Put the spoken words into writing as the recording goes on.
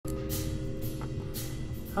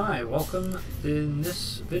Hi, welcome. In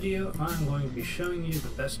this video I'm going to be showing you the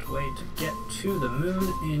best way to get to the moon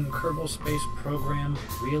in Kerbal Space Program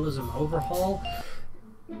Realism Overhaul.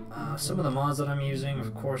 Some of the mods that I'm using,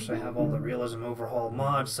 of course, I have all the Realism Overhaul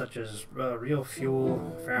mods such as Real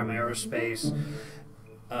Fuel, Ferrum Aerospace,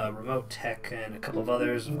 Remote Tech, and a couple of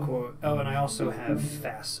others, of course. Oh, and I also have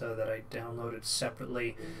FASA that I downloaded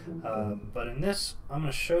separately. But in this, I'm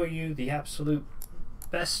going to show you the absolute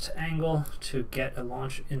best angle to get a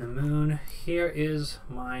launch in the moon. Here is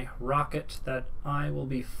my rocket that I will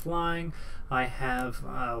be flying. I have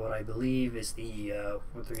what I believe is the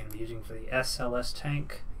what they're going to be using for the SLS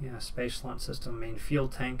tank, Space Launch System Main Fuel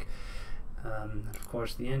Tank. And of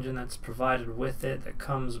course the engine that's provided with it that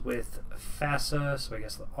comes with FASA, so I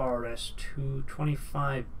guess the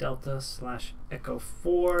RS-225 Delta / Echo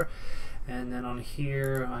 4. And then on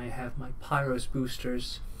here I have my Pyros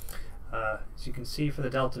boosters. As you can see, for the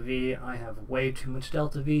Delta V, I have way too much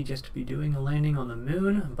Delta V just to be doing a landing on the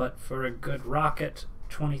moon, but for a good rocket,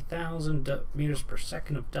 20,000 meters per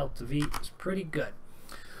second of Delta V is pretty good.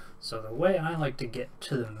 So the way I like to get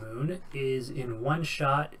to the moon is in one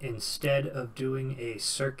shot instead of doing a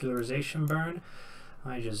circularization burn.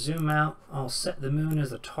 I just zoom out, I'll set the moon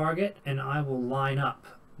as a target, and I will line up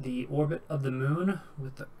the orbit of the moon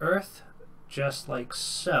with the Earth, just like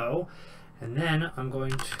so. And then I'm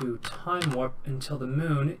going to time warp until the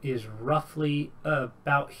moon is roughly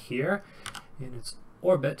about here in its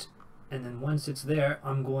orbit. And then once it's there,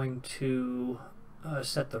 I'm going to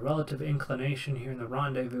set the relative inclination here in the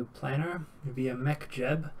rendezvous planner via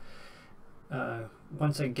MechJeb.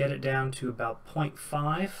 Once I get it down to about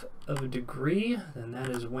 0.5 of a degree, then that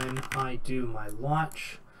is when I do my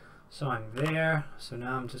launch. So I'm there. So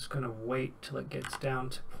now I'm just going to wait till it gets down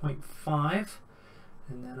to 0.5.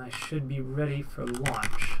 And then I should be ready for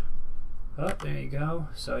launch. Oh, there you go.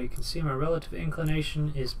 So you can see my relative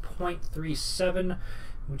inclination is 0.37,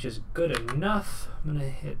 which is good enough. I'm going to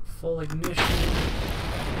hit full ignition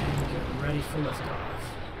and get ready for liftoff.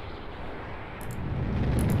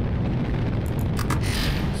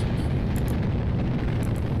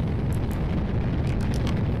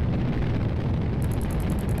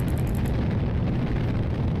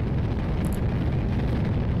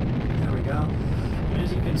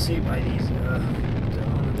 See by these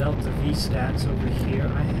on the Delta V stats over here,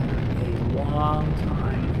 I have a long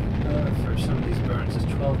time for some of these burns. This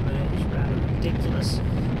 12 minutes is rather ridiculous.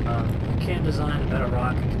 I can design a better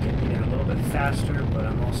rocket to get me there a little bit faster, but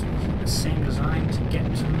I'm also using the same design to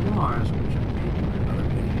get to Mars, which I made in another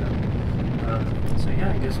video. So yeah,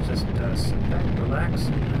 I guess just sit back, relax,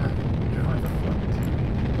 and enjoy the flight.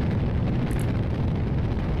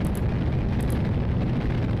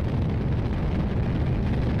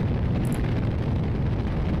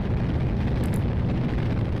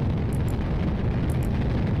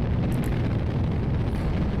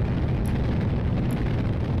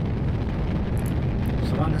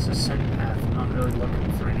 On this ascent path, I'm not really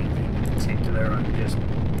looking for anything in particular. I'm just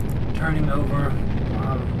turning over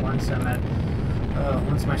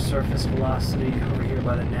once my surface velocity over here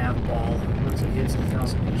by the nav ball, once it hits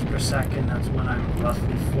 1,000 meters per second, that's when I'm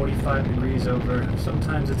roughly 45 degrees over.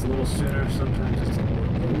 Sometimes it's a little sooner, sometimes it's a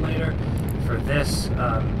little later. For this,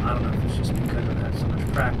 I don't know if it's just because I've had so much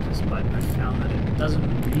practice, but I found that it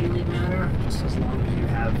doesn't really matter, just as long as you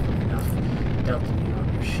have enough Delta V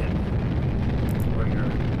on your ship. Your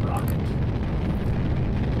rocket.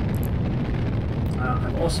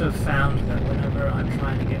 I've also found that whenever I'm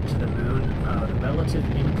trying to get to the moon, the relative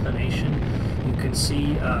inclination, you can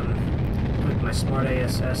see with my Smart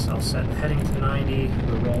ASS, I'll set the heading to 90,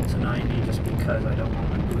 the roll to 90, just because I don't want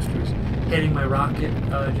my boosters hitting my rocket.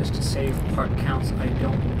 Just to save part counts, I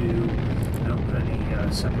don't put any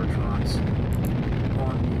separatrons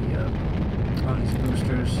on these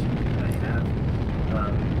boosters that I have.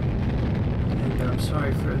 I'm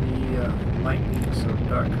sorry for the light being so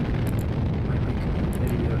dark. Might make a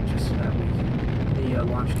video just so that the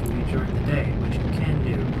launch can be during the day, which it can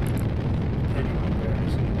do, depending on where it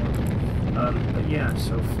is in orbit. But yeah,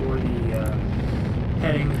 so for the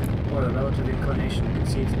heading, or the relative inclination, you can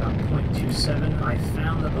see it's about 0.27. I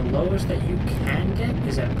found that the lowest that you can get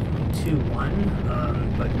is at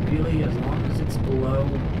 0.21, but really as long as it's below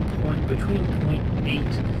between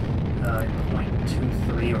 0.8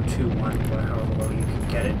 0.23 or 21, or however low you can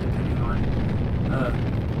get it, depending on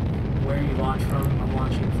where you launch from. I'm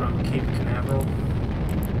launching from Cape Canaveral,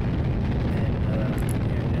 and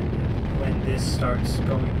when this starts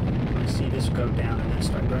going, when I see this go down and then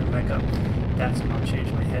start going back up, that's when I'll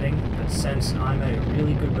change my heading. But since I'm at a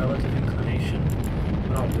really good relative inclination,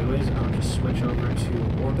 what I'll do is I'll just switch over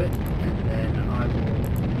to orbit, and then I will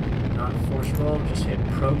not force roll, just hit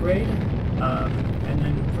prograde, and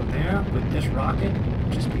then from there, with this rocket,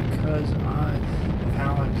 just because of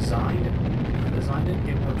how I designed it,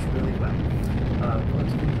 it works really well.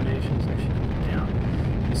 Bullets inclinations, I should put it down.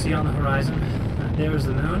 You see on the horizon, there's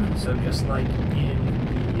the moon, so just like in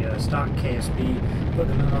the stock KSP, put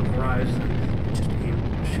the moon on the horizon, and just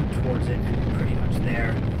shoot towards it, and you're pretty much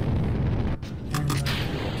there. And get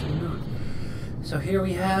to the moon. So here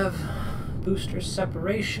we have booster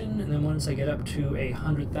separation, and then once I get up to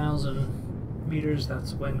 100,000 meters,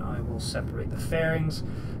 that's when I will separate the fairings,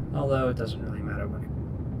 although it doesn't really matter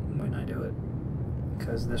when I do it,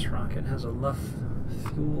 because this rocket has enough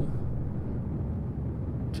fuel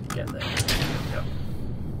to get there. Yep.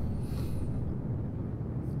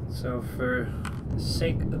 So for the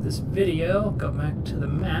sake of this video, go back to the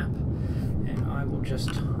map, and I will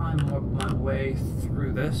just time warp my way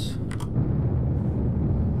through this.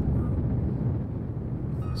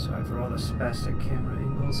 Sorry for all the spastic camera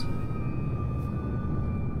angles.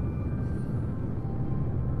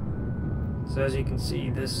 So as you can see,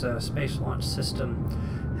 this space launch system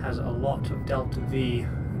has a lot of delta V,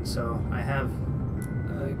 and so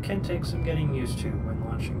it can take some getting used to when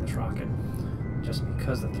launching this rocket, just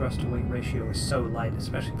because the thrust to weight ratio is so light,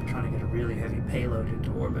 especially if you're trying to get a really heavy payload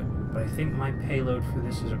into orbit. But I think my payload for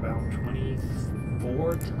this is about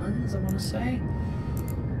 24 tons, I want to say.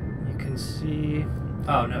 You can see...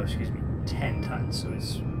 Oh, no, excuse me, 10 tons, so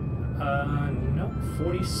it's, no,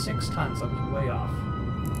 46 tons, I was way off.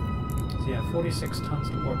 So yeah, 46 tons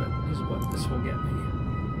to orbit is what this will get me.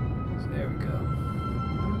 So there we go.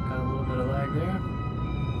 Got a little bit of lag there.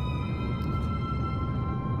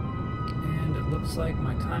 And it looks like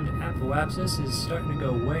my time to apoapsis is starting to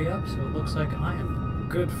go way up, so it looks like I am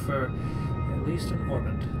good for at least an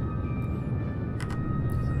orbit.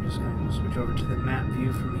 So I'm just going to switch over to the map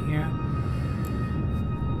view from here.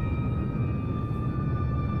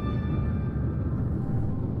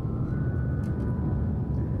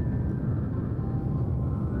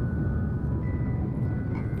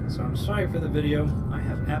 So I'm sorry for the video. I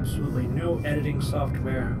have absolutely no editing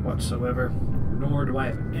software whatsoever, nor do I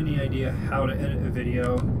have any idea how to edit a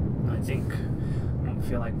video. I think I don't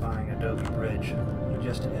feel like buying Adobe Bridge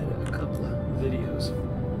just to edit a couple of videos.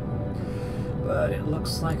 But it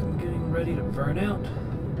looks like I'm getting ready to burn out.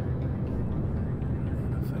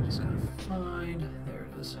 And if I just kind of find, there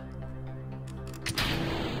it is.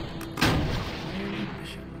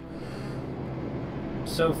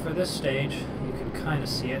 So for this stage, you can kind of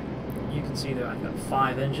see it. You can see that I've got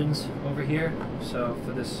 5 engines over here. So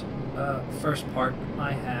for this first part,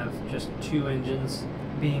 I have just 2 engines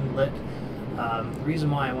being lit. The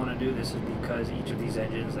reason why I want to do this is because each of these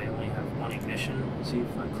engines, they only have 1 ignition. See,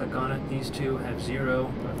 if I click on it, these 2 have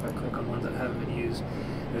 0, but if I click on ones that haven't been used,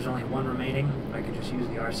 there's only 1 remaining. I can just use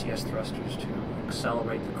the RCS thrusters to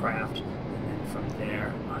accelerate the craft, and then from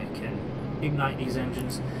there I can ignite these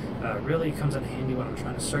engines. Really comes in handy when I'm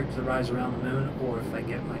trying to circularize around the moon, or if I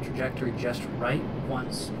get my trajectory just right.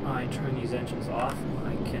 Once I turn these engines off,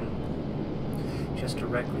 I can just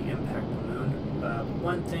directly impact the moon.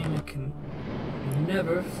 One thing I can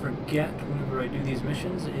never forget whenever I do these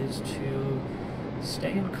missions is to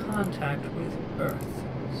stay in contact with Earth.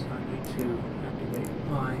 So I need to activate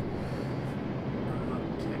my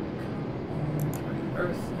remote tech and target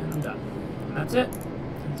Earth, and I'm done. And that's it.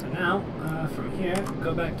 So now, from here,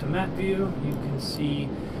 go back to map view. You can see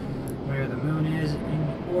where the moon is in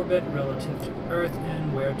orbit relative to Earth,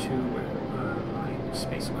 and where my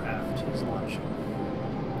spacecraft is launching.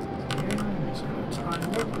 So here, I'm just going to time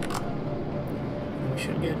warp. And we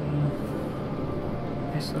should get a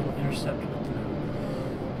nice little intercept with the moon.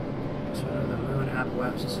 So the moon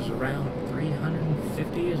apoapsis is around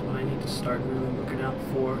 350 is when I need to start really looking out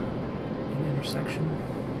for an intersection,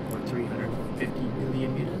 or 350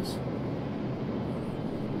 million meters.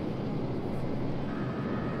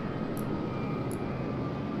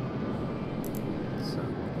 So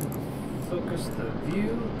focus the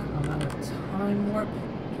view, come out of time warp,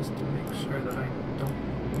 just to make sure that I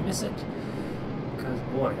don't miss it, because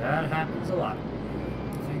boy, that happens a lot.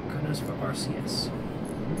 Thank goodness for RCS. You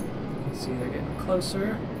can see they're getting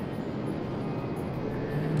closer,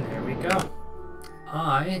 and there we go.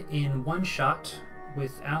 In one shot,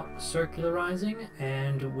 without circularizing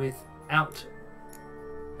and without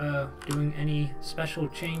doing any special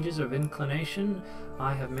changes of inclination,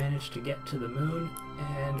 I have managed to get to the moon,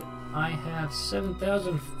 and I have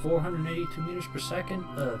 7,482 meters per second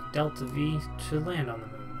of delta V to land on the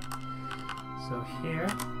moon. So here,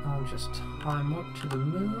 I'll just time warp to the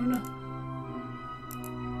moon.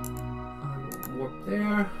 I will warp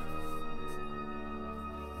there.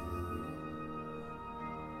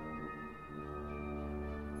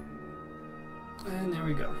 And there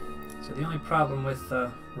we go. So the only problem with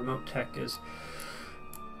remote tech is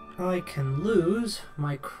I can lose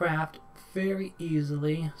my craft very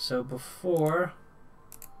easily. So before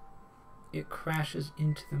it crashes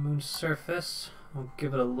into the moon's surface, I'll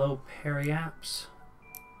give it a low periaps.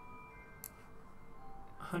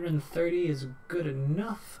 130 is good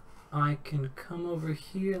enough. I can come over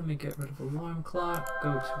here. Let me get rid of alarm clock.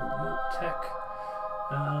 Go to remote tech.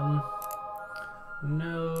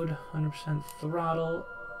 Node, 100% throttle.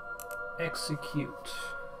 Execute.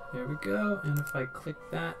 There we go. And if I click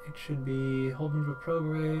that, it should be hold move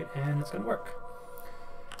appropriate, and it's going to work.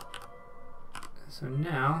 So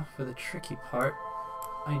now, for the tricky part,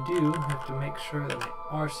 I do have to make sure that my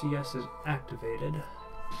RCS is activated.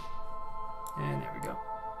 And there we go.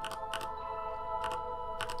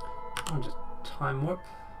 I'll just time warp.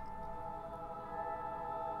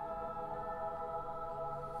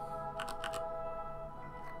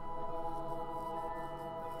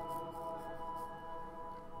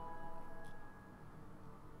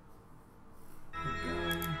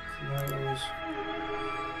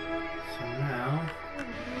 So now, I'm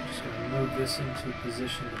just going to move this into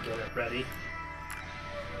position to get it ready.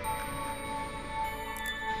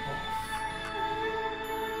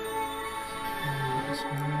 This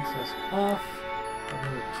one says off.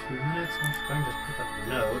 Another 2 minutes. I'm just going to pick up the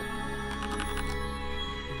node.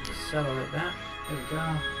 Accelerate that. There we go.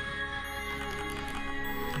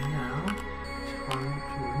 Now, time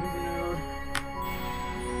to maneuver node.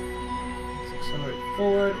 Let's accelerate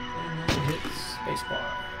forward and then hit spacebar.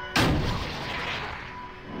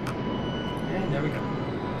 And there we go.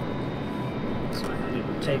 So I had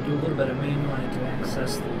to do a little bit of manual to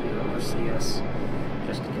access the RCS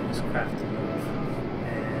just to get this craft to move.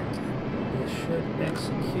 And this should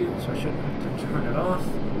execute, so I shouldn't have to turn it off.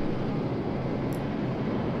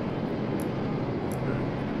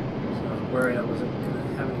 So I was worried I wasn't going to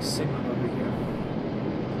have any signal over here.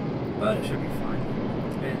 But it should be fine.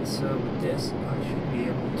 And so with this, I should be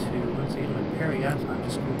able to, once I get my periaps, I'm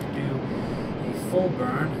just going to do a full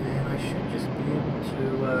burn, and I should just be able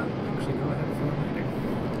to actually go ahead for a landing.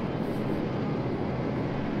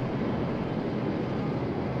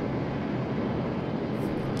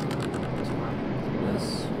 This.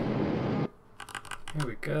 Here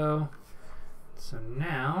we go. So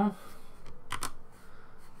now,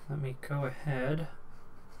 let me go ahead,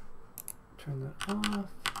 turn that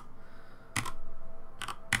off.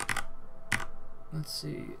 Let's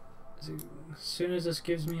see, as soon as this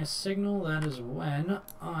gives me a signal, that is when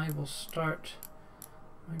I will start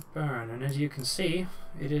my burn. And as you can see,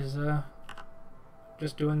 it is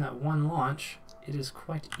just doing that one launch, it is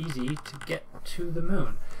quite easy to get to the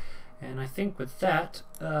moon. And I think with that,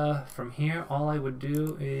 from here, all I would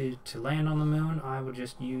do is to land on the moon, I would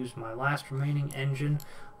just use my last remaining engine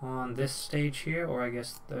on this stage here, or I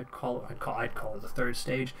guess I'd call it the third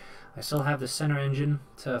stage. I still have the center engine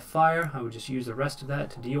to fire. I would just use the rest of that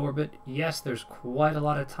to deorbit. Yes, there's quite a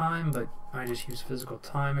lot of time, but I just use physical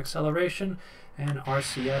time acceleration, and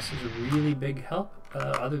RCS is a really big help.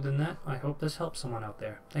 Other than that, I hope this helps someone out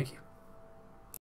there. Thank you.